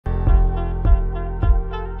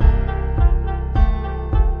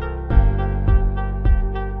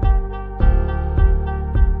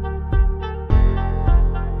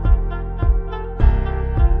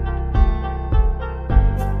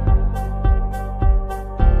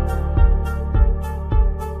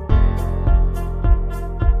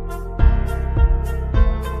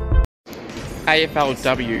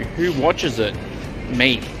AFLW? Who watches it?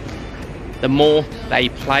 Me. The more they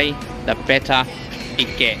play, the better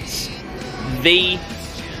it gets. The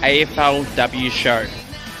AFLW Show.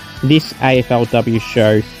 This AFLW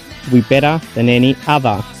show will be better than any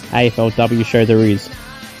other AFLW show there is.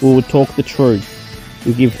 We will talk the truth.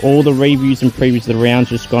 We'll give all the reviews and previews of the rounds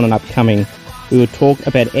just gone and upcoming. We will talk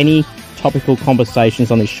about any topical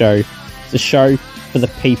conversations on this show. It's a show for the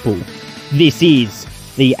people. This is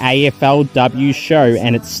the AFLW Show,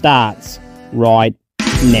 and it starts right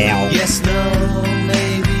now. Yes, no,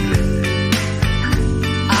 maybe.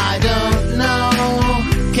 I don't know.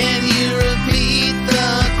 Can you repeat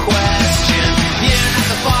the question? You're not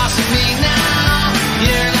the boss of me now.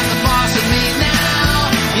 You're not the boss of me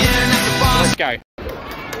now. You're not the boss. Let's go.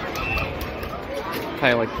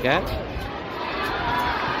 Play like that.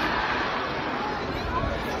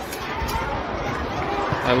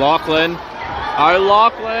 O'Loughlin.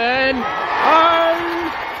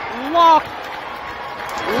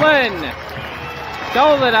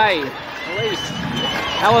 Goal of the day.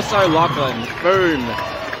 Ellis O'Loughlin. Boom.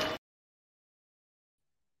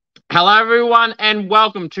 Hello everyone and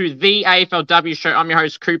welcome to the AFLW Show. I'm your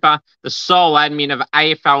host Cooper, the sole admin of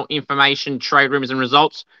AFL Information, Trade Rumours and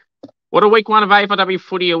Results. What a week one of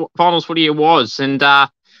AFLW finals footy it was. And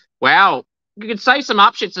wow, you could say some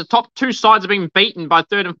upsets. The top two sides have been beaten by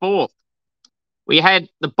third and fourth. We had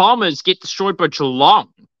the Bombers get destroyed by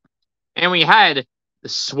Geelong. And we had the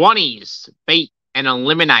Swannies beat and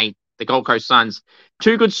eliminate the Gold Coast Suns.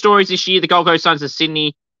 Two good stories this year, the Gold Coast Suns and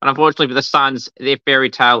Sydney. But unfortunately for the Suns, their fairy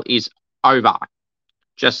tale is over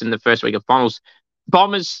just in the first week of finals.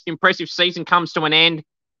 Bombers' impressive season comes to an end.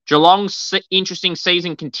 Geelong's interesting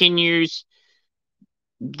season continues.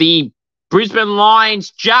 The Brisbane Lions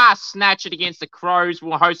just snatch it against the Crows.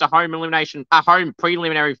 Will host a home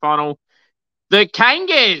preliminary final. The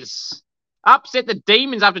Kangas upset the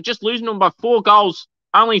Demons after just losing them by 4 goals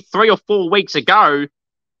only 3 or 4 weeks ago.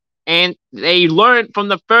 And they learned from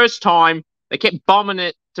the first time. They kept bombing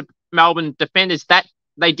it to Melbourne defenders. That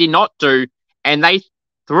they did not do. And they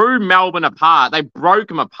threw Melbourne apart. They broke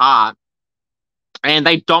them apart. And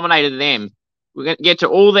they dominated them. We're going to get to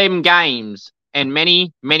all them games and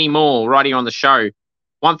many, many more right here on the show.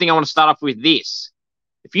 One thing I want to start off with this.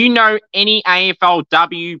 If you know any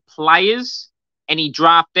AFLW players, any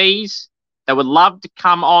draftees that would love to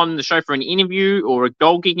come on the show for an interview or a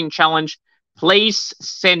goal kicking challenge, please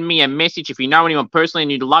send me a message. If you know anyone personally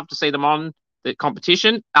and you'd love to see them on the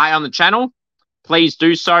competition, on the channel, please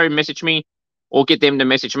do so. Message me or get them to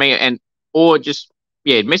message me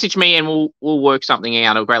message me and we'll work something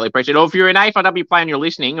out. I'll greatly appreciate it. Or if you're an AFLW player and you're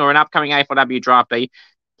listening or an upcoming AFLW draftee,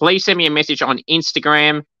 please send me a message on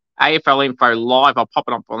Instagram, AFL Info Live. I'll pop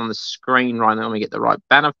it up on the screen right now. Let me get the right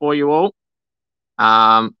banner for you all.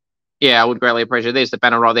 I would greatly appreciate it. There's the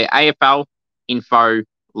banner right there, AFL Info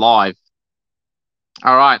Live.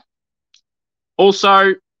 All right.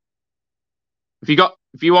 Also, if you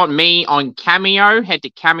want me on Cameo, head to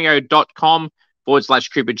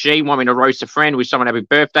cameo.com/Cooper G. Want me to roast a friend, wish someone happy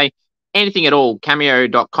birthday, anything at all,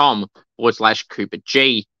 cameo.com/Cooper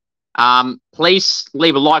G. Please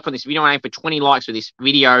leave a like on this video. I aim for 20 likes for this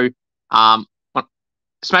video.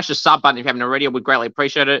 Smash the sub button if you haven't already. I would greatly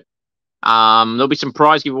appreciate it. There'll be some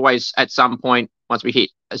prize giveaways at some point once we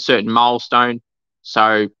hit a certain milestone.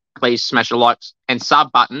 So please smash the likes and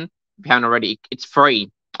sub button if you haven't already. It's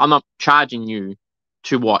free. I'm not charging you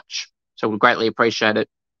to watch. So we'd greatly appreciate it.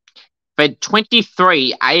 We had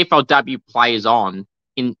 23 AFLW players on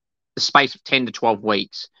in the space of 10 to 12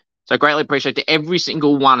 weeks. So greatly appreciate to every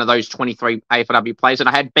single one of those 23 AFLW players. And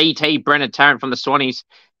I had BT, Brennan Tarrant from the Swannies,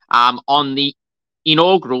 on the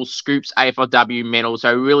inaugural Scoops AFLW medal.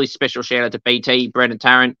 So really special shout out to BT, Brennan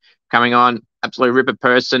Tarrant, coming on. Absolute ripper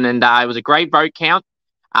person. And it was a great vote count,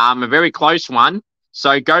 a very close one.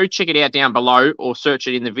 So go check it out down below or search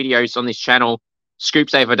it in the videos on this channel.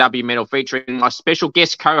 Scoops AFLW medal featuring my special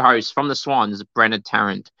guest co-host from the Swans, Brennan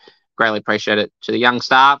Tarrant. Greatly appreciate it to the young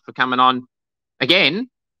star for coming on again.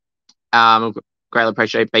 Greatly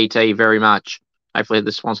appreciate BT very much. Hopefully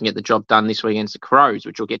the Swans can get the job done this week against the Crows,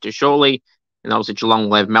 which we'll get to shortly. And obviously Geelong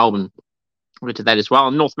will have Melbourne. We'll get to that as well.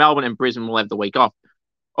 And North Melbourne and Brisbane will have the week off.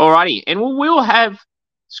 Alrighty. And we'll have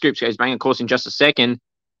Scoops Goes Bang, of course, in just a second.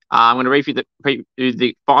 I'm going to review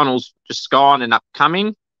the finals just gone and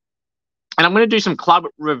upcoming. And I'm going to do some club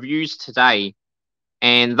reviews today.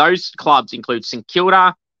 And those clubs include St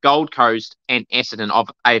Kilda, Gold Coast, and Essendon of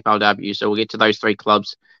AFLW. So we'll get to those 3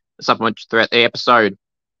 clubs supplement throughout the episode.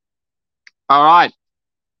 All right.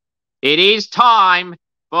 It is time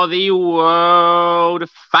for the world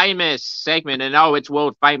famous segment. And it's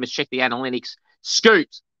world famous. Check the analytics.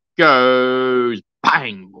 Scoops goes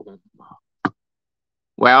bang, boom.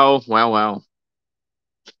 Well.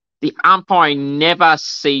 The umpiring never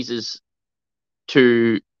ceases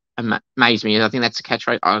to amaze me. I think that's a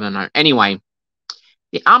catchphrase. I don't know. Anyway,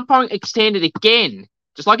 the umpiring extended again,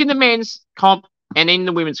 just like in the men's comp and in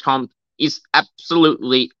the women's comp, is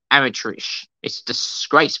absolutely amateurish. It's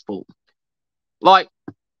disgraceful. Like,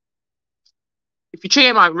 if you check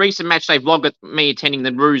out my recent matchday vlog of me attending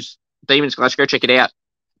the Roos Demons Clash, go check it out.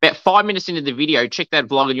 About 5 minutes into the video, check that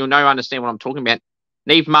vlog and you'll understand what I'm talking about.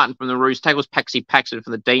 Neve Martin from the Roos tackles Paxi Paxton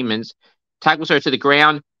from the Demons, tackles her to the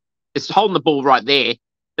ground. It's holding the ball right there,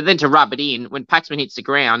 but then to rub it in, when Paxman hits the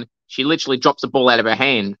ground, she literally drops the ball out of her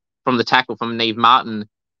hand from the tackle from Neve Martin.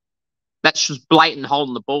 That's just blatant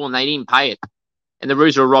holding the ball, and they didn't pay it. And the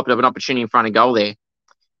Roos are robbed of an opportunity in front of goal there.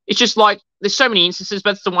 It's just like, there's so many instances,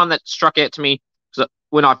 but it's the one that struck out to me. Because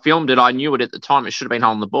when I filmed it, I knew it at the time. It should have been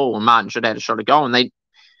holding the ball, and Martin should have had a shot at goal, and they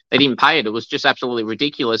didn't pay it. It was just absolutely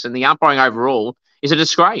ridiculous. And the umpiring overall is a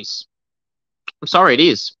disgrace. I'm sorry, it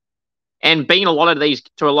is. And being a lot of these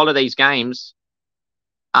games,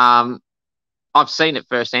 I've seen it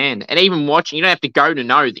firsthand. And even watching, you don't have to go to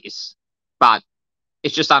know this, but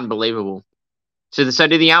it's just unbelievable. So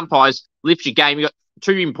do the umpires lift your game? You've got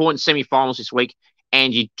 2 important semi-finals this week,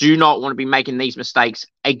 and you do not want to be making these mistakes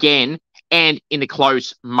again and in the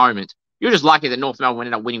close moment. You're just lucky that North Melbourne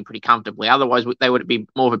ended up winning pretty comfortably. Otherwise, they would be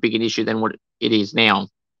more of a big an issue than what it is now.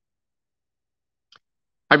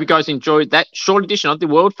 Hope you guys enjoyed that short edition of the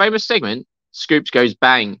world-famous segment, Scoops Goes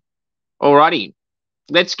Bang. Alrighty,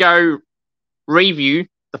 let's go review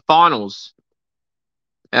the finals.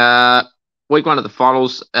 Week 1 of the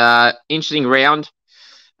finals. Interesting round.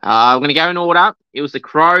 I'm going to go in order. It was the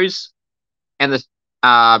Crows and the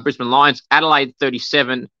Brisbane Lions. Adelaide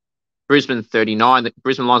 37, Brisbane 39. The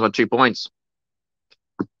Brisbane Lions by 2 points.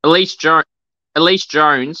 Elise Jones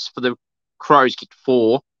for the Crows kicked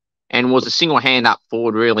 4 and was a single hand up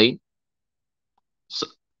forward, really. So,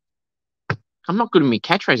 I'm not good at my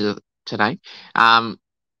catchphrases today.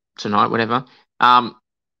 Tonight, whatever.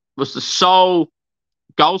 Was the sole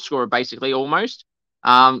goal scorer, basically, almost.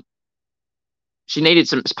 She needed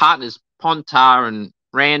some partners, Pontar and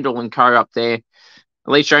Randall and co up there.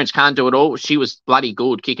 Elise Jones can't do it all. She was bloody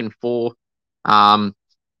good, kicking 4 for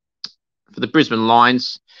the Brisbane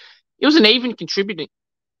Lions. It was an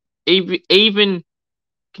even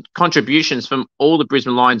contributions from all the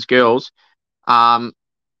Brisbane Lions girls. But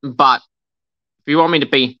if you want me to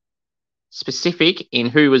be specific in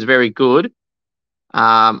who was very good,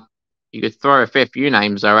 you could throw a fair few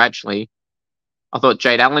names, though, actually. I thought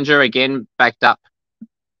Jade Allinger, again, backed up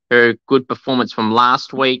her good performance from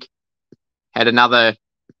last week. Had another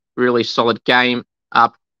really solid game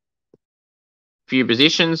up a few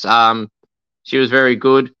positions. She was very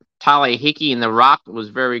good. Talia Hickey in the ruck was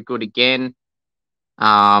very good again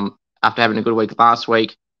after having a good week last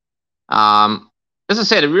week. As I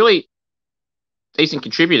said, a really decent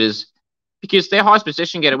contributors because their highest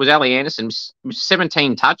possession getter was Ali Anderson with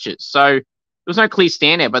 17 touches. So there was no clear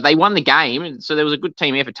standout, but they won the game. And so there was a good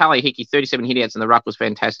team effort. Talia Hickey, 37 hitouts in the ruck was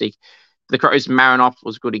fantastic. The Crows, Marinoff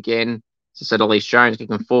was good again. As I said, Elise Jones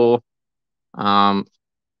kicking 4.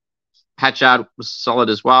 Hatchard was solid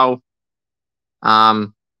as well. But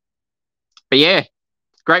yeah,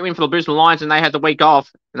 great win for the Brisbane Lions, and they had the week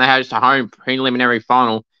off, and they host a home preliminary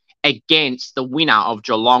final against the winner of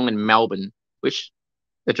Geelong and Melbourne, which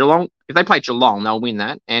if they play Geelong, they'll win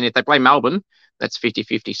that. And if they play Melbourne, that's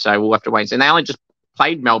 50-50. So we'll have to wait and see. And they only just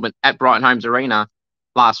played Melbourne at Brighton Homes Arena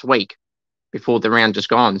last week before the round just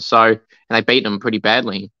gone. So, and they beat them pretty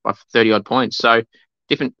badly by 30-odd points. So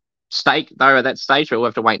different stake, though, at that stage, but we'll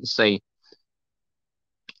have to wait and see.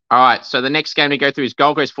 All right, so the next game to go through is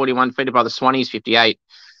Gold Coast 41, defeated by the Swannies 58.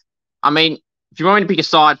 I mean, if you want me to pick a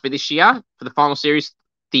side for this year, for the final series,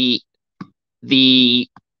 the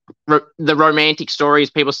romantic story, as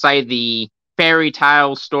people say, the fairy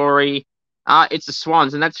tale story, it's the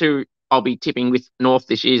Swans, and that's who I'll be tipping with North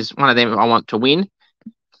this year. Is one of them I want to win.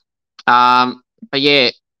 But yeah,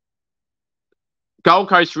 Gold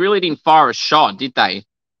Coast really didn't fire a shot, did they?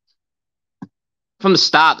 From the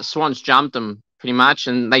start, the Swans jumped them pretty much,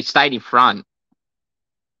 and they stayed in front.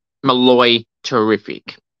 Malloy,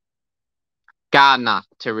 terrific. Gardner,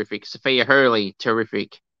 terrific. Sophia Hurley,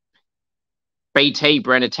 terrific. BT,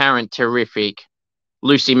 Brenda Tarrant, terrific.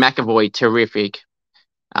 Lucy McAvoy, terrific.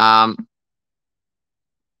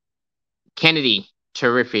 Kennedy,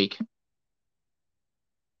 terrific.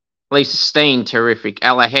 Lisa Steen, terrific.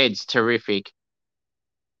 Ella Heads, terrific.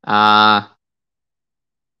 Lexi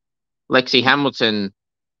Hamilton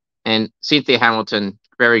and Cynthia Hamilton,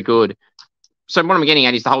 very good. So what I'm getting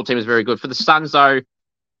at is the whole team is very good. For the Suns, though,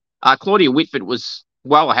 Claudia Whitford was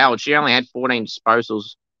well held. She only had 14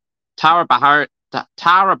 disposals. Tara Bahana,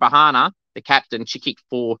 the captain, she kicked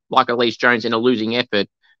 4 like Elise Jones in a losing effort.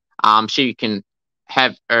 She can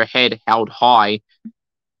have her head held high.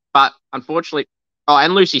 But unfortunately,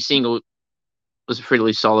 and Lucy Single was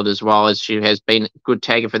pretty solid as well, as she has been a good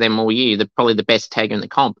tagger for them all year. Probably the best tagger in the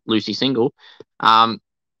comp, Lucy Single.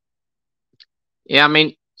 Yeah, I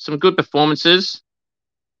mean, some good performances.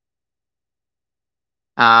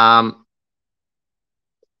 Sorry,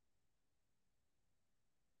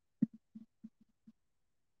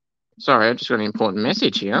 I've just got an important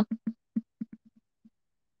message here.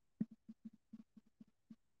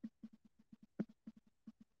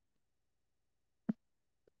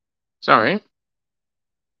 Sorry.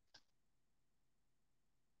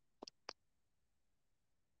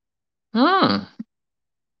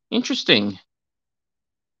 Interesting.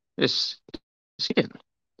 This here.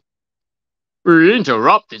 We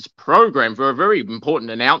interrupt this program for a very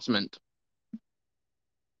important announcement.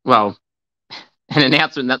 Well, an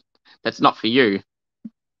announcement that's not for you.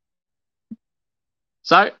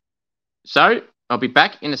 So I'll be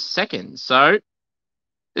back in a second. So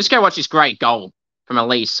let's go watch this great goal from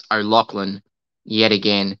Elise O'Loughlin yet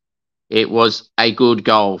again. It was a good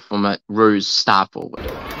goal from a Roos star forward.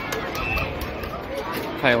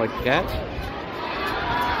 Taylor Gatt.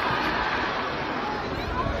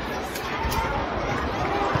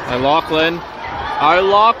 O'Loughlin.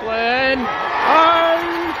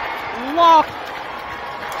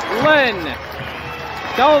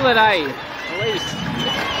 Goal of the day. Elise.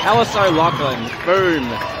 Alice O'Loughlin. Boom.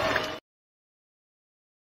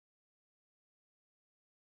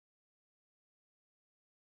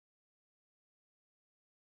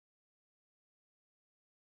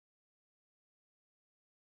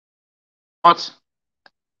 What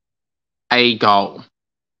a goal.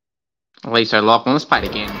 Elise O'Loughlin. Let's play it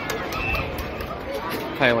again.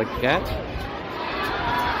 Taylor Gatt.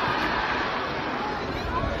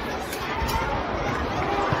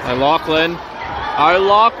 O'Loughlin.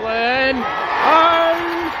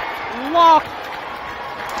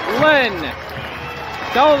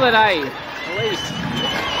 Goal of the day. Elise.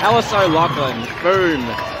 Alice O'Loughlin. Boom.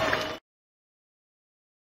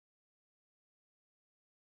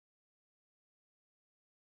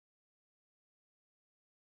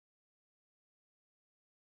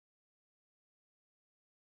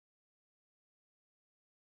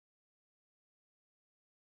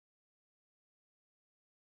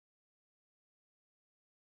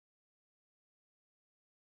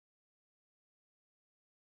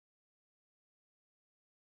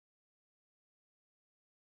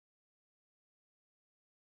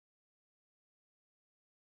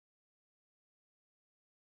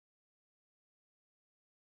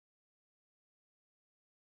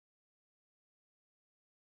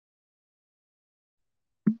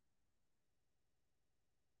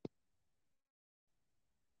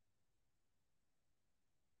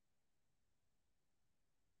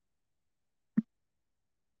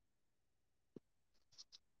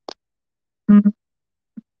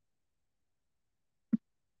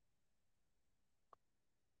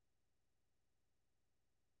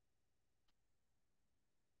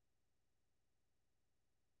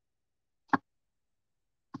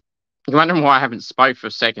 You're wondering why I haven't spoke for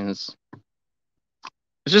seconds.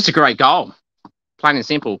 It's just a great goal. Plain and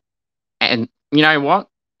simple. And you know what?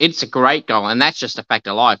 It's a great goal, and that's just a fact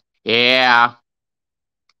of life. Yeah.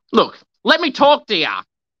 Look, let me talk to you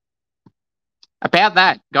about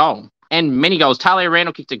that goal. And many goals. Talia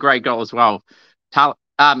Randall kicked a great goal as well.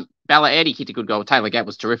 Bella Eddy kicked a good goal. Taylor Gatt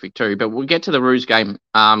was terrific too. But we'll get to the Roos game.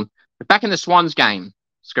 Back in the Swans game,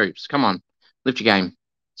 Scoops. Come on. Lift your game.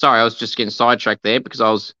 Sorry, I was just getting sidetracked there because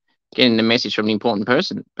I was getting the message from an important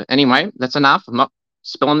person. But anyway, that's enough. I'm not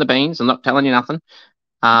spilling the beans. I'm not telling you nothing.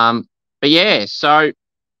 But yeah, so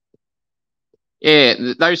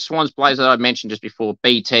yeah, those Swans players that I mentioned just before,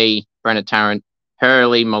 BT, Brenna Tarrant,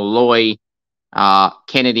 Hurley, Malloy,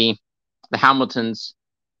 Kennedy, the Hamiltons,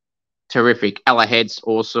 terrific. Ella Heads,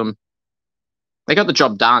 awesome. They got the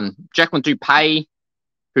job done. Jacqueline Dupay,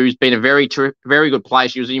 who's been a very good player.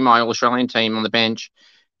 She was in my All-Australian team on the bench.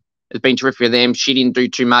 Has been terrific for them. She didn't do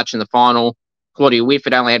too much in the final. Claudia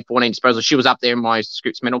Whitford only had 14 disposals. She was up there in my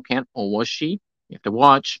Scoops medal count, or was she? You have to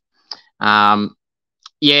watch. Yeah,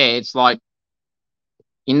 it's like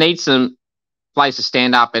you need some players to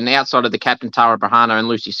stand up, and outside of the captain, Tara Bahana and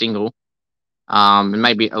Lucy Single, and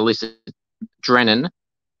maybe Alyssa Drennan,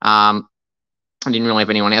 I didn't really have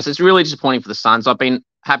anyone else. It's really disappointing for the Suns. I've been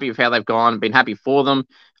happy with how they've gone, been happy for them.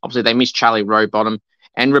 Obviously, they missed Charlie Rowbottom.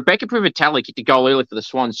 And Rebecca Privatelli kicked a goal early for the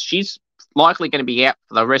Swans. She's likely going to be out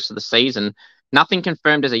for the rest of the season. Nothing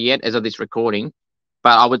confirmed as of yet, as of this recording,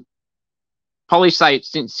 but I would probably say,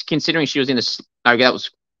 since considering she was in a... No,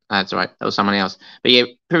 that's right. That was someone else. But yeah,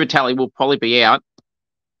 Privatelli will probably be out.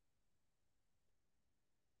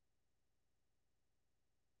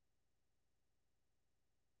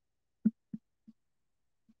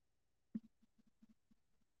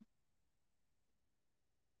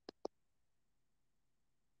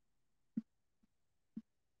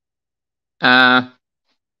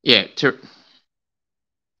 Yeah,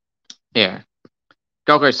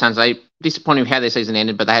 Gold Coast Suns, they disappointing how their season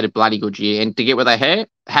ended, but they had a bloody good year. And to get what they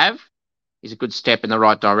have is a good step in the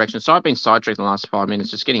right direction. So I've been sidetracked in the last 5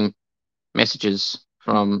 minutes, just getting messages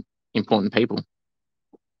from important people.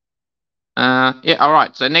 Yeah, all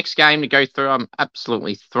right. So next game to go through, I'm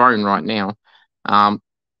absolutely thrown right now.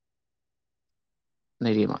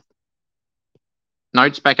 Need to get my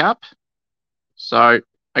notes back up. So,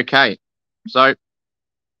 okay. So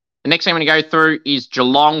the next game I'm going to go through is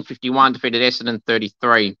Geelong 51 defeated Essendon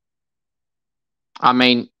 33. I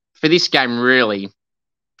mean, for this game, really,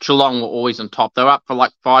 Geelong were always on top. They were up for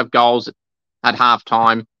like 5 goals at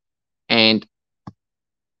halftime, and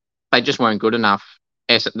they just weren't good enough.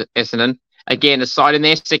 Essendon, again, a side in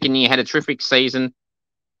their second year, had a terrific season.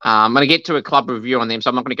 I'm going to get to a club review on them, so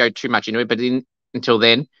I'm not going to go too much into it, but until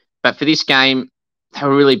then. But for this game, they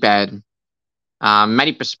were really bad.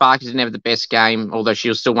 Maddie Pasparkis didn't have the best game, although she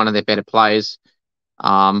was still one of their better players.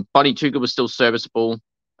 Bonnie Tuga was still serviceable.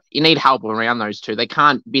 You need help around those two. They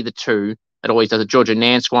can't be the two that always does it. Georgia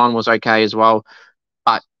Nansquan was okay as well,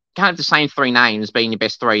 but can't have the same 3 names being your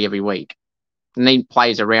best 3 every week. You need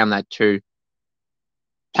players around that to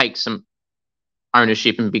take some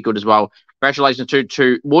ownership and be good as well. Congratulations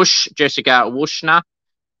to Whoosh, Jessica Wooshner,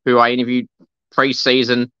 who I interviewed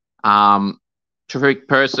pre-season. Terrific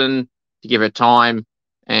person to give her time.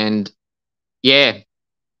 And yeah,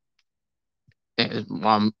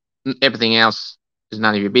 everything else is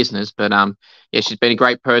none of your business. But yeah, she's been a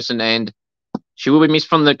great person, and she will be missed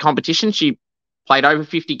from the competition. She played over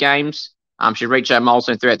 50 games. She reached that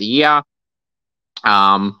milestone throughout the year.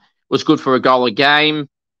 Was good for a goal a game.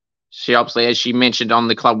 She obviously, as she mentioned on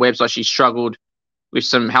the club website, she struggled with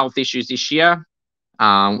some health issues this year,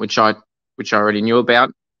 which I already knew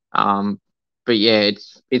about. But yeah,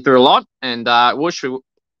 it's been through a lot, and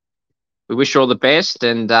we wish her all the best,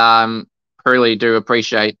 and really do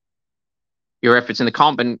appreciate your efforts in the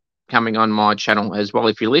comp and coming on my channel as well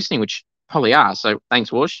if you're listening, which probably are. So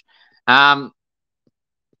thanks, Whoosh. But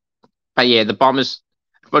yeah, the Bombers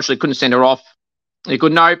unfortunately couldn't send her off a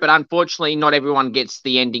good note, but unfortunately not everyone gets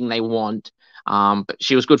the ending they want. But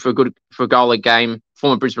she was good for a goal a game.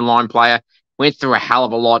 Former Brisbane Lion player, went through a hell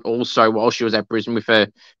of a lot also while she was at Brisbane with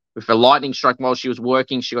a lightning strike while she was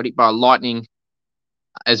working. She got hit by a lightning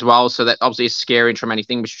as well, so that obviously is scary and traumatic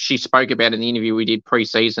thing, but she spoke about in the interview we did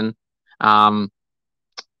pre-season.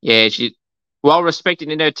 Yeah, she's well respected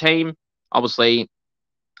in her team. Obviously,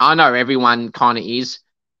 I know everyone kind of is,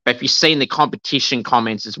 but if you've seen the competition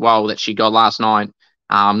comments as well that she got last night,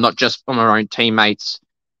 not just from her own teammates,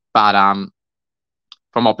 but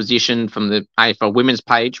from opposition, from the AFL women's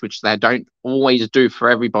page, which they don't always do for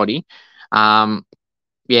everybody.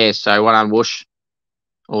 Yeah, so well done, Whoosh.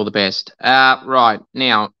 All the best. Right,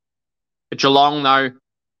 now, Geelong, though,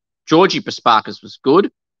 Georgie Pasparkis was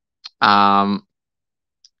good.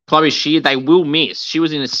 Chloe Shear, they will miss. She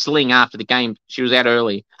was in a sling after the game. She was out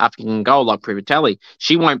early after getting a goal like Privatelli.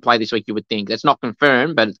 She won't play this week, you would think. That's not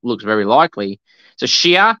confirmed, but it looks very likely. So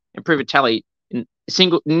Shear and Privatelli in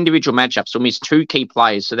individual matchups will miss 2 key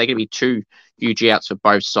players, so they're going to be 2 huge outs for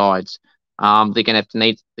both sides. They're going to have to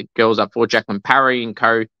need the girls up forward, Jacqueline Parry and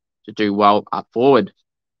co, to do well up forward.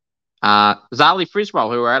 Zali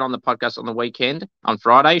Friswell, who were out on the podcast on the weekend, on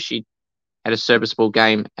Friday, she had a serviceable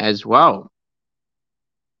game as well.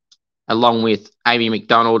 Along with Amy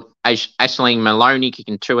McDonald, Aisling Maloney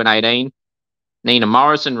kicking 2 and 18, Nina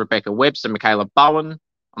Morrison, Rebecca Webster, Michaela Bowen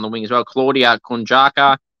on the wing as well. Claudia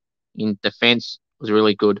Kunjaka in defence was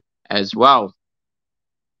really good as well.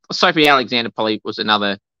 Sophie Alexander probably was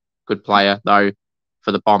another good player, though,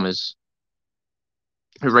 for the Bombers,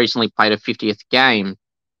 who recently played a 50th game.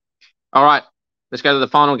 All right, let's go to the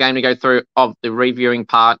final game to go through of the reviewing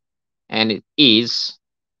part, and it is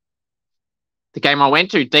the game I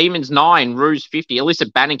went to, Demons 9, Roos 50.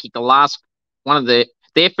 Alyssa Bannon kicked the last one of their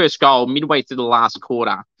first goal midway through the last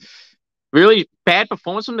quarter. Really bad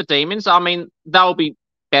performance from the Demons. I mean, they'll be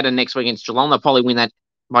better next week against Geelong. They'll probably win that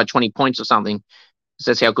by 20 points or something, because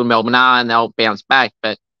that's how good Melbourne are, and they'll bounce back.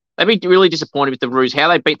 But they'd be really disappointed with the Roos, how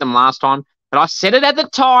they beat them last time. But I said it at the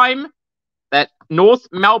time that North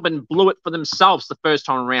Melbourne blew it for themselves the first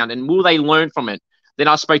time around, and will they learn from it? Then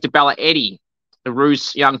I spoke to Bella Eddy, the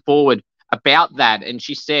Roos young forward, about that, and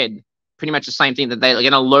she said pretty much the same thing, that they're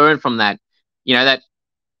going to learn from that. That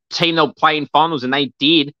team they'll play in finals, and they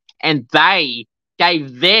did, and they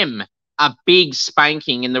gave them a big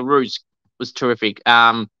spanking, and the Roos was terrific.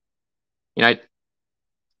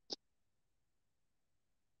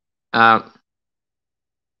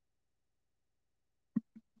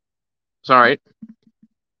 Sorry.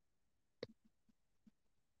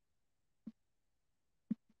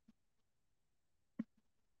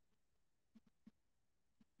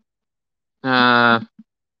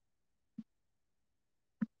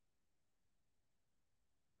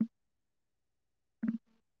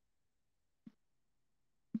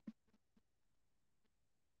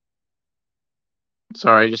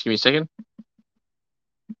 Sorry, just give me a second.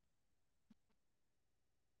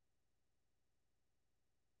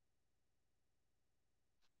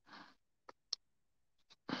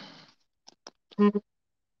 All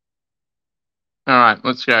right,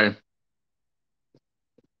 let's go.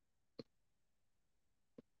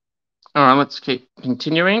 All right, let's keep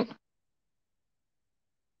continuing.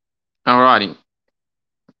 All righty.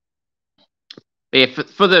 Yeah,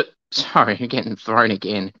 for the sorry, I'm getting thrown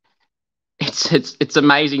again. It's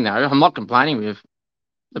amazing though. I'm not complaining with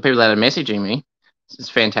the people that are messaging me. It's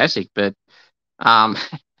fantastic, but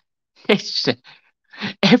it's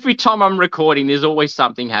every time I'm recording, there's always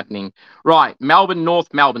something happening. Right, Melbourne,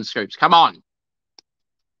 North Melbourne Scoops. Come on.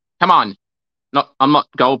 I'm not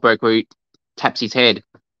Goldberg who taps his head.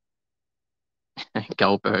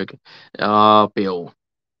 Goldberg. Oh, Bill.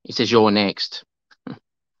 He says you're next.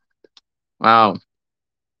 Wow.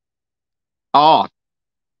 Oh.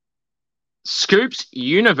 Scoops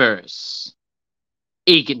Universe.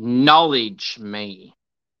 Acknowledge me.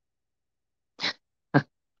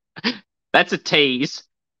 That's a tease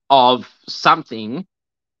of something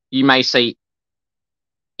you may see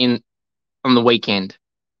on the weekend.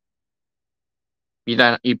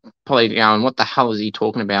 You're probably going, what the hell is he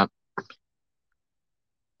talking about?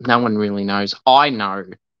 No one really knows. I know,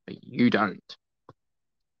 but you don't.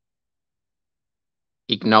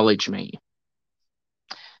 Acknowledge me.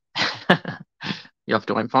 You have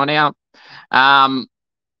to wait and find out. Well,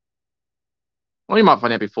 you might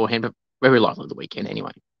find out beforehand, but very likely the weekend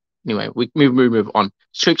anyway. Anyway, we move on.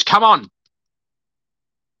 Scoops, come on.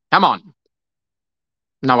 Come on.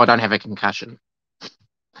 No, I don't have a concussion.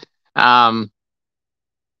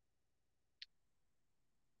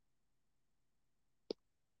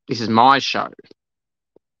 This is my show.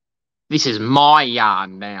 This is my yard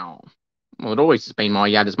now. Well, it always has been my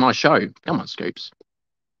yard. It's my show. Come on, Scoops.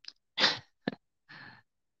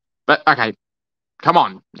 But, okay. Come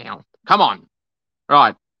on now. Come on.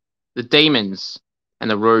 Right. The Demons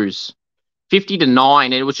and the Roos. 50-9.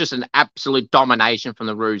 And it was just an absolute domination from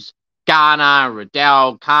the Roos. Garner,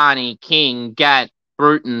 Riddell, Carney, King, Gatt,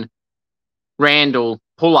 Bruton, Randall,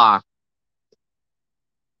 Puller.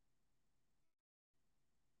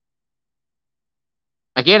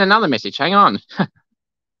 Again, another message. Hang on.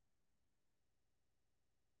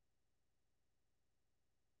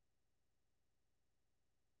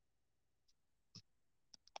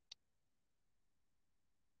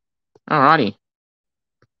 Alrighty.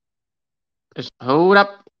 Just hold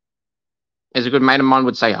up. As a good mate of mine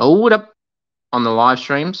would say, hold up on the live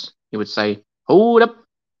streams. He would say, hold up.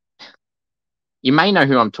 You may know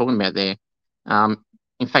who I'm talking about there.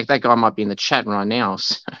 In fact, that guy might be in the chat right now.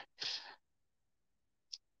 So.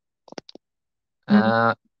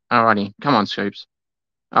 Alrighty. Come on, Scoops.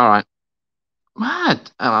 All right.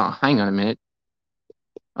 What? Oh, hang on a minute.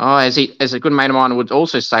 Oh, as a good mate of mine would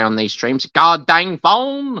also say on these streams, God dang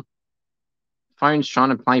phone. Phone's trying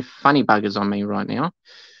to play funny buggers on me right now.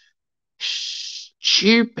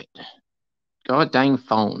 Stupid. God dang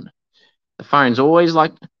phone. The phone's always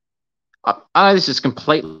like, I know this is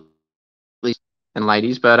completely, and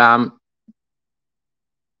ladies, but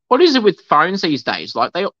what is it with phones these days?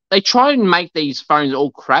 Like they try and make these phones all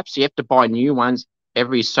crap, so you have to buy new ones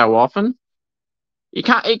every so often. It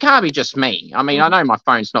can't be just me. I mean, I know my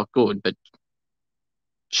phone's not good, but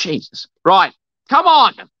Jesus. Right. Come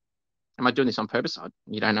on. Am I doing this on purpose?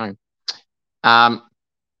 You don't know.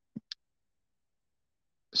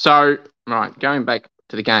 So, right, going back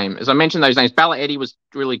to the game. As I mentioned, those names, Bella Eddie was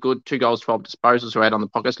really good. 2 goals, 12 disposals, who had on the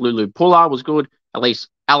podcast. Lulu Puller was good. At least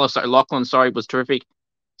Alice O'Loughlin, was terrific.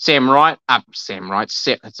 Sam Wright, that's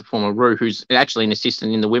a former Roo, who's actually an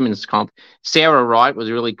assistant in the women's comp. Sarah Wright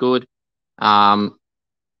was really good. Talia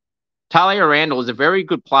Randall is a very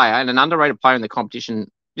good player and an underrated player in the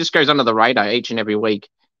competition. Just goes under the radar each and every week.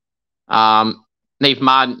 Neve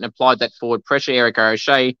Martin applied that forward pressure. Erica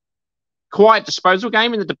O'Shea, quiet disposal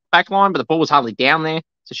game in the back line, but the ball was hardly down there,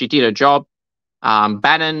 so she did her job.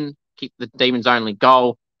 Bannon kicked the Demons' only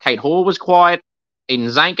goal. Kate Hall was quiet. Eden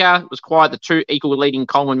Zanker was quiet. The two equal leading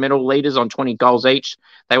Coleman medal leaders on 20 goals each.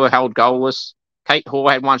 They were held goalless. Kate Hall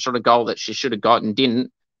had one shot of goal that she should have got and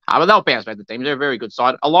didn't. But they'll bounce back, the Demons. They're a very good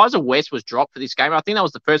side. Eliza West was dropped for this game. I think that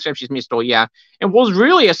was the first game she's missed all year. It was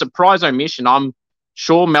really a surprise omission. I'm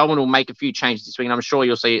sure Melbourne will make a few changes this week, and I'm sure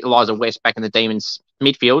you'll see Eliza West back in the Demons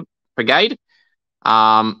midfield brigade.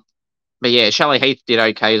 But yeah, Shelley Heath did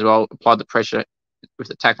okay as well. Applied the pressure with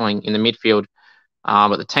the tackling in the midfield,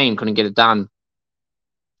 but the team couldn't get it done.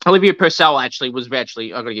 Olivia Purcell I've got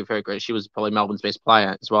to give her credit. She was probably Melbourne's best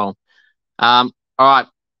player as well. All right.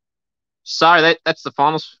 So that's the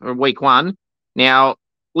finals for week 1. Now,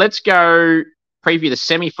 let's go preview the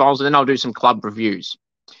semi-finals, and then I'll do some club reviews.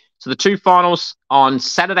 So the two finals on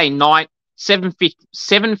Saturday night,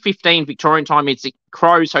 7:15 Victorian time. It's the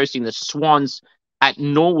Crows hosting the Swans at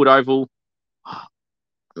Norwood Oval. I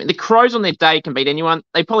mean, the Crows on their day can beat anyone.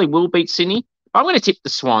 They probably will beat Sydney. But I'm going to tip the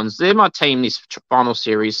Swans. They're my team this final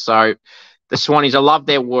series. So the Swannies, I love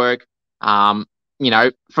their work. From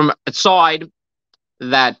a side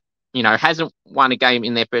that, hasn't won a game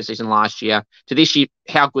in their first season last year to this year,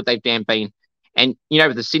 how good they've damn been. And,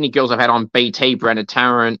 with the Sydney girls I've had on BT, Brenda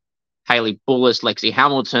Tarrant, Hayley Bullis, Lexi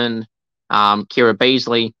Hamilton, Kira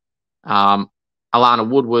Beasley, Alana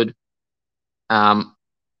Woodward.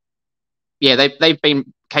 They've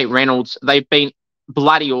been Kate Reynolds. They've been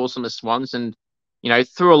bloody awesome, the Swans. And,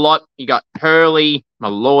 through a lot, you got Hurley,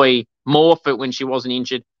 Malloy, Morfitt when she wasn't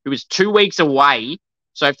injured, who was 2 weeks away.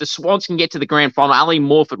 So if the Swans can get to the grand final, Ali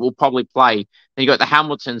Morfitt will probably play. Then you got the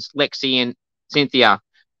Hamiltons, Lexi and Cynthia.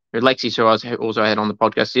 Lexi's who I also had on the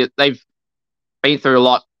podcast. They've been through a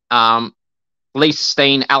lot. Lisa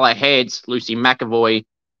Steen, Ella Heads, Lucy McAvoy,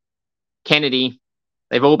 Kennedy.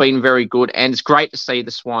 They've all been very good, and it's great to see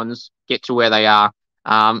the Swans get to where they are.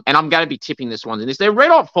 And I'm going to be tipping the Swans in this. They're red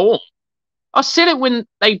hot form. I said it when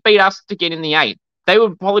they beat us to get in the 8. They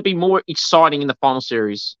would probably be more exciting in the final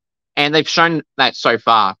series, and they've shown that so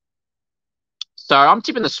far. So I'm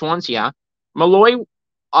tipping the Swans here. Malloy,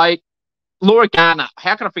 Laura Garner,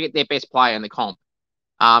 how can I forget their best player in the comp?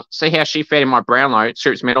 See how she fared in my Brownlow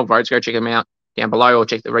Strips medal votes. Go check them out down below or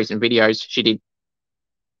check the recent videos. She did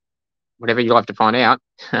whatever you'll have to find out.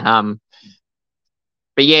 But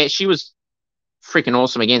yeah, she was freaking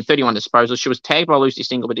awesome again. 31 disposals. She was tagged by Lucy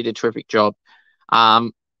Stingle, but did a terrific job.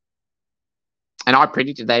 And I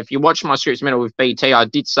predicted that. If you watch my Strips medal with BT, I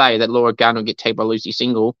did say that Laura Garner would get tagged by Lucy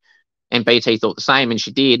Stingle, and BT thought the same, and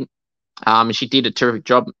she did. And she did a terrific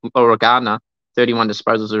job, Laura Gardner. 31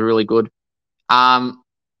 disposals are really good. But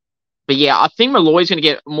yeah, I think Malloy's going to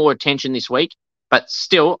get more attention this week, but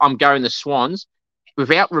still, I'm going the Swans.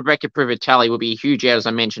 Without Rebecca Privatelli, will be a huge out, as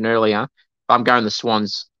I mentioned earlier. But I'm going the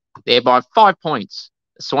Swans there by 5 points.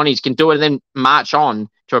 The Swannies can do it and then march on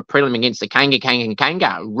to a prelim against the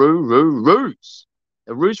Kanga. Roos.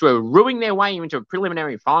 The Roos were rooing their way into a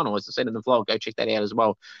preliminary final, as I said in the vlog. Go check that out as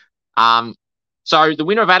well. So the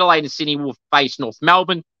winner of Adelaide and Sydney will face North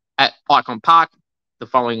Melbourne at Icon Park the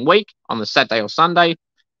following week on the Saturday or Sunday.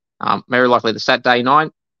 Very likely the Saturday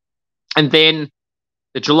night. And then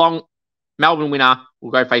the Geelong-Melbourne winner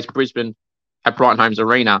will go face Brisbane at Brighton Homes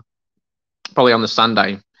Arena, probably on the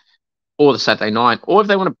Sunday or the Saturday night. Or if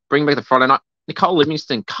they want to bring back the Friday night, Nicole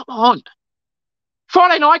Livingston, come on.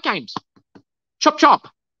 Friday night games. Chop, chop.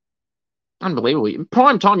 Unbelievable. In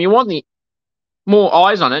prime time, you want the more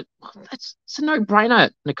eyes on it. It's a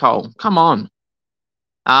no-brainer, Nicole. Come on.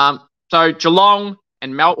 So Geelong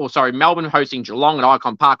and Melbourne hosting Geelong at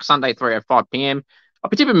Icon Park Sunday, 3:05 p.m. I'll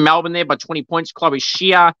be tipping Melbourne there by 20 points. Chloe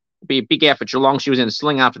Shear will be a big out for Geelong. She was in a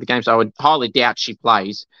sling after the game, so I would highly doubt she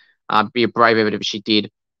plays. Be a brave effort if she did.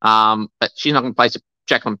 But she's not going to play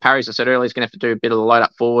Jacqueline Parry. As I said earlier, he's going to have to do a bit of the load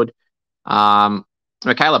up forward.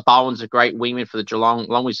 Michaela Bowen's a great wingman for the Geelong,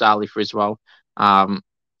 along with Zali Friswell.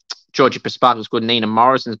 Georgie Paspat was good. Nina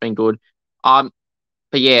Morrison's been good.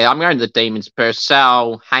 But yeah, I'm going to the Demons.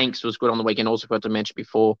 Purcell, Hanks was good on the weekend. Also forgot to mention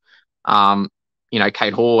before.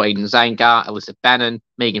 Kate Hall, Eden Zanker, Alyssa Bannon,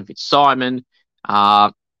 Megan Fitzsimon,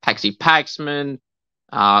 Paxi Paxman,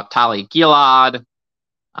 Talia Gillard.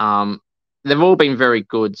 They've all been very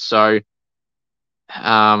good. So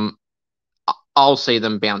I'll see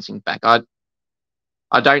them bouncing back.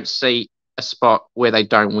 I don't see a spot where they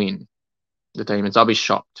don't win, the Demons. I'll be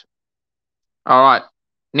shocked. All right.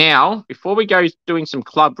 Now, before we go doing some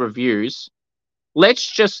club reviews, let's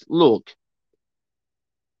just look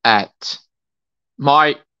at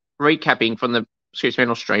my recapping from the Scripts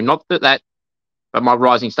Medal stream. Not that, but my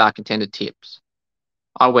Rising Star Contender tips.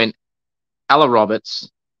 I went Ella Roberts,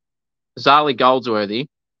 Zali Goldsworthy,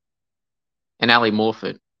 and Ali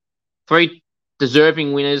Morfitt. 3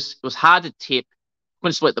 deserving winners. It was hard to tip.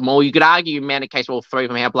 Couldn't split them all. You could argue in amount of case all three of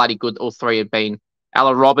them, how bloody good all three have been.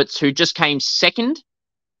 Ella Roberts, who just came second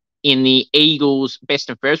in the Eagles best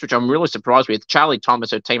and fairest, which I'm really surprised with. Charlie Thomas,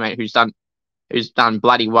 her teammate, who's done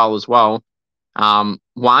bloody well as well.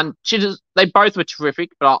 Won. They both were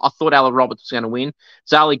terrific, but I thought Ella Roberts was going to win.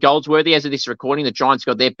 Zali Goldsworthy, as of this recording, the Giants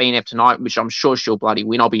got their BNF tonight, which I'm sure she'll bloody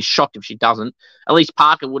win. I'll be shocked if she doesn't. At least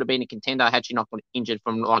Parker would have been a contender had she not got injured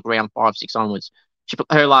from like round 5, 6 onwards.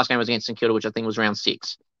 Her last game was against St Kilda, which I think was round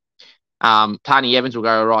 6. Tani Evans will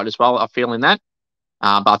go all right as well. I'm feeling that.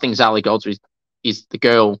 But I think Zali Goldsworthy is the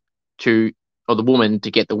girl or the woman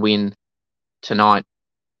to get the win tonight.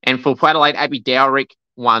 And for Port Adelaide, Abby Dowrick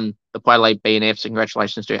won the Port Adelaide BNFs.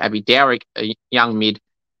 Congratulations to Abby Dowrick, a young mid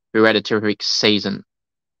who had a terrific season.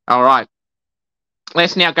 All right.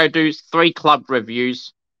 Let's now go do 3 club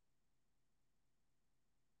reviews.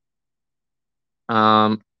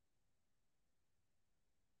 So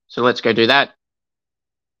let's go do that.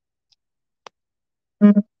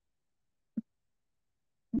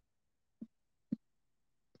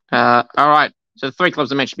 All right. So the 3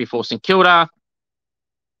 clubs I mentioned before, St Kilda,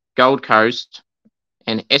 Gold Coast,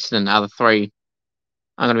 and Essendon are the 3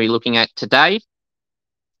 I'm going to be looking at today.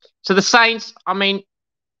 So the Saints, I mean,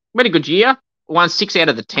 we had a good year. Won 6 out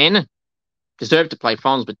of the 10. Deserved to play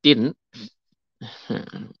finals, but didn't.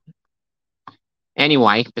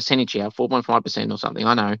 Anyway, percentage here, 4.5% or something.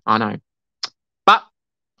 I know. But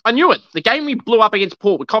I knew it. The game we blew up against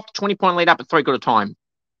Port, we coughed a 20-point lead up at 3 quarter time.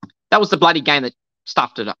 That was the bloody game that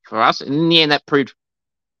stuffed it up for us. And in the end, that proved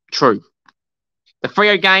true. The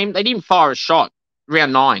Freo game, they didn't fire a shot.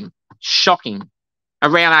 Round 9. Shocking.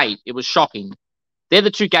 Round 8, it was shocking. They're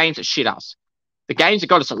the 2 games that shit us. The games that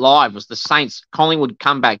got us alive was the Saints Collingwood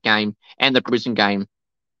comeback game and the Brisbane game.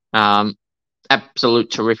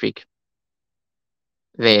 Absolute terrific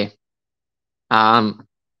there. As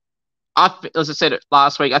I said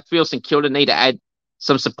last week, I feel St Kilda need to add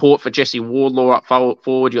some support for Jesse Wardlaw up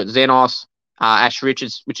forward. You got Xenos, Ash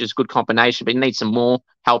Richards, which is a good combination, but you need some more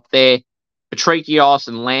help there. Patrikios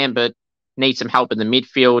and Lambert need some help in the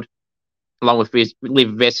midfield, along with Liv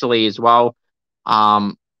Vesely as well.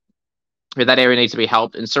 That area needs to be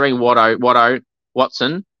helped. And Serene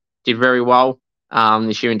Watson did very well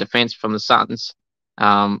this year in defence from the Suns.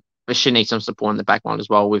 But she needs some support in the back line as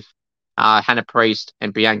well with Hannah Priest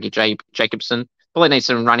and Bianca Jacobson. Probably need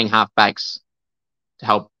some running half-backs to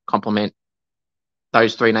help complement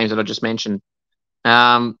those 3 names that I just mentioned.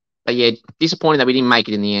 But yeah, disappointing that we didn't make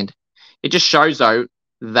it in the end. It just shows, though,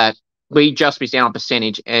 that we just missed out on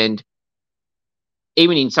percentage, and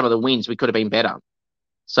even in some of the wins, we could have been better.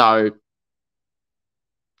 So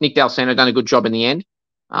Nick D'Alessandro done a good job in the end.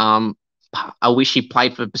 I wish he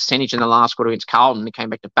played for percentage in the last quarter against Carlton. It came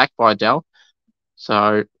back to backfire Dell.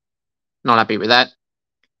 So not happy with that.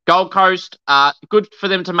 Gold Coast, good for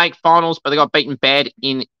them to make finals, but they got beaten bad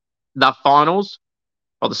in the finals.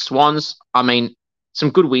 Or the Swans, I mean,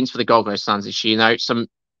 some good wins for the Gold Coast Suns this year. You know, some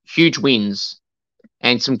huge wins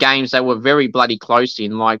and some games they were very bloody close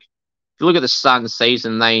in. Like, if you look at the Suns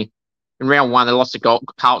season, in round 1, they lost to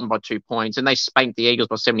Carlton by 2 points, and they spanked the Eagles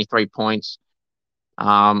by 73 points.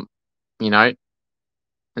 You know,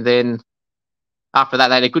 and then after that,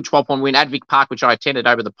 they had a good 12-point win at Vic Park, which I attended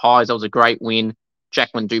over the Pies. That was a great win.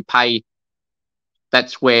 Jacqueline Dupay,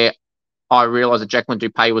 that's where I realised that Jacqueline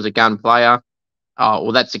Dupay was a gun player.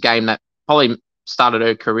 Well, that's a game that probably started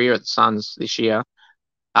her career at the Suns this year.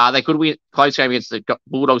 They could win close game against the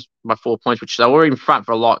Bulldogs by 4 points, which they were in front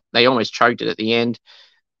for a lot. They almost choked it at the end.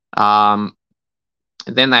 And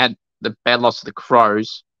then they had the bad loss to the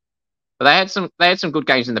Crows. But they had some good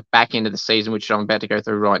games in the back end of the season, which I'm about to go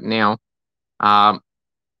through right now.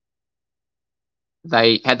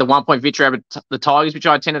 They had the 1-point victory over the Tigers, which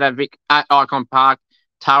I attended at Icon Park.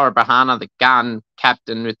 Tara Bahana, the gun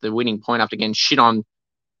captain, with the winning point after getting shit on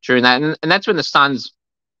during that. And that's when the Suns'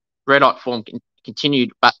 red hot form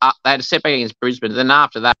continued. But they had a setback against Brisbane. Then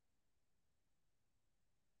after that,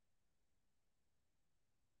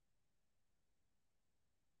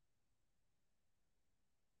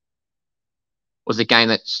 was the game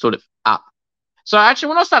that stood it up. So actually,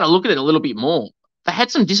 when I started looking at it a little bit more, they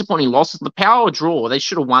had some disappointing losses. The power draw, they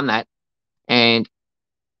should have won that. And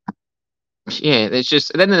yeah, there's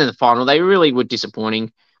just, then in the final, they really were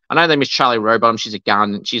disappointing. I know they missed Charlie Rowbottom. She's a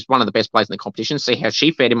gun. She's one of the best players in the competition. See how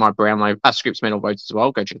she fared in my Brownlow Scripps medal votes as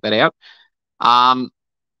well. Go check that out.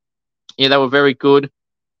 Yeah, they were very good.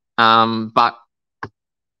 But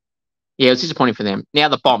yeah, it was disappointing for them. Now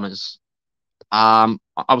the Bombers.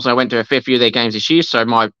 Obviously, I went to a fair few of their games this year, so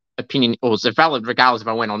my opinion was valid regardless if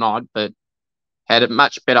I went or not, but had a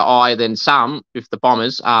much better eye than some with the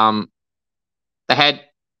Bombers. They had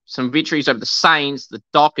some victories over the Saints, the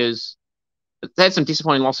Dockers. But they had some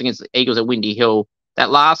disappointing loss against the Eagles at Windy Hill. That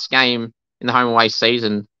last game in the home away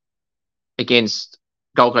season against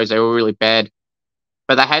Gold Coast, they were really bad.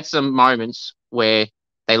 But they had some moments where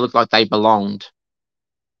they looked like they belonged.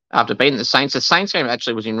 After beating the Saints game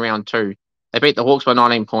actually was in round 2. They beat the Hawks by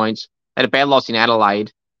 19 points. They had a bad loss in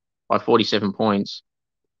Adelaide by 47 points.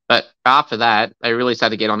 But after that, they really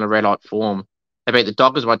started to get on the red hot form. They beat the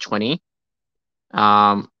Dockers by 20.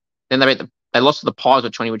 Then they lost to the Pies by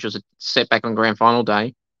 20, which was a setback on grand final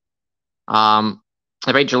day.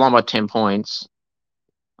 They beat Geelong by 10 points.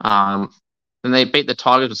 Then they beat the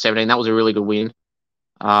Tigers with 17. That was a really good win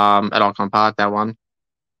at Icon Park, that one.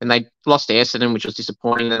 And they lost to Essendon, which was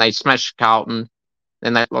disappointing. Then they smashed Carlton.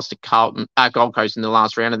 Then they lost to Gold Coast in the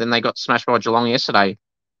last round. And then they got smashed by Geelong yesterday.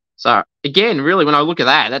 So, again, really, when I look at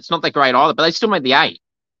that, that's not that great either. But they still made the 8.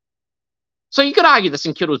 So you could argue that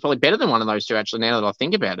St Kilda was probably better than one of those two, actually, now that I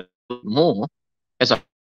think about it more as a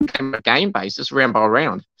game basis, round by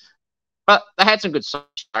round. But they had some good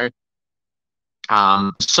sides.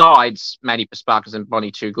 Besides Maddie Pasparkas and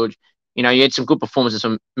Bonnie Too Good, you had some good performances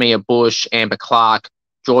from Mia Bush, Amber Clark,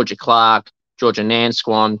 Georgia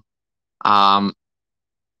Nansquan.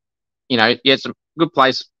 You had some good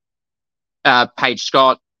plays. Paige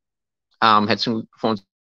Scott had some performances,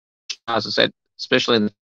 as I said, especially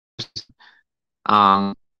in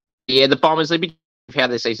the Bombers, they've been how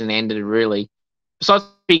their season ended, really. Besides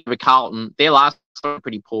speaking of Carlton, their last were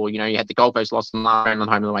pretty poor. You had the Gold Coast loss in the last round on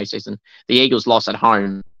home and away season. The Eagles lost at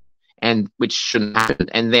home, which shouldn't happen.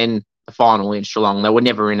 And then the final against Geelong, they were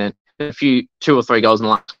never in it. A few 2 or 3 goals in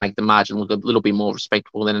the last to make the margin look a little bit more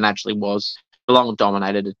respectable than it actually was. Geelong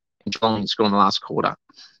dominated, and Geelong scored in the last quarter.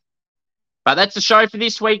 But that's the show for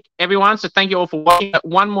this week, everyone. So thank you all for watching.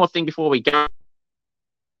 One more thing before we go.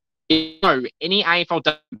 If you know any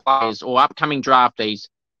AFLW players or upcoming draftees,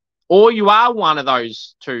 or you are one of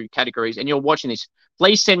those 2 categories and you're watching this,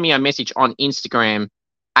 please send me a message on Instagram,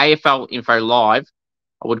 AFL Info Live.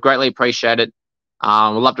 I would greatly appreciate it. We'd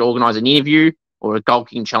love to organise an interview or a goal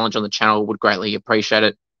kicking challenge on the channel. Would greatly appreciate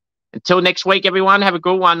it. Until next week, everyone, have a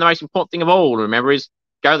good one. The most important thing of all, remember, is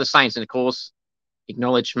go to the Saints and, of course,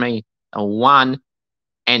 acknowledge me. A 1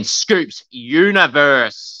 and Scoops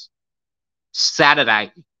Universe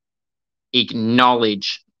Saturday.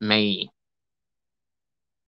 Acknowledge me.